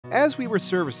As we were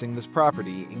servicing this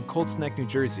property in Colts Neck, New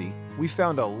Jersey, we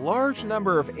found a large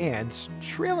number of ants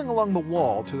trailing along the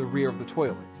wall to the rear of the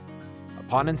toilet.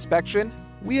 Upon inspection,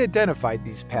 we identified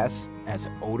these pests as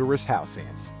odorous house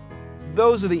ants.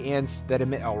 Those are the ants that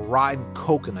emit a rotten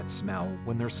coconut smell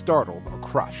when they're startled or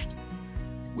crushed.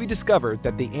 We discovered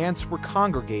that the ants were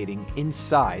congregating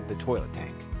inside the toilet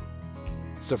tank.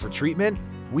 So for treatment,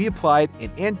 we applied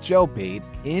an ant gel bait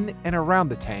in and around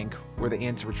the tank where the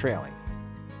ants were trailing.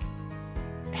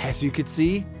 As you can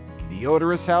see, the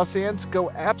odorous house ants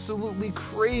go absolutely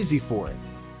crazy for it.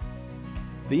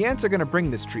 The ants are going to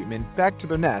bring this treatment back to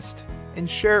their nest and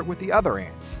share it with the other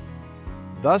ants,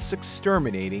 thus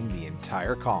exterminating the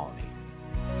entire colony.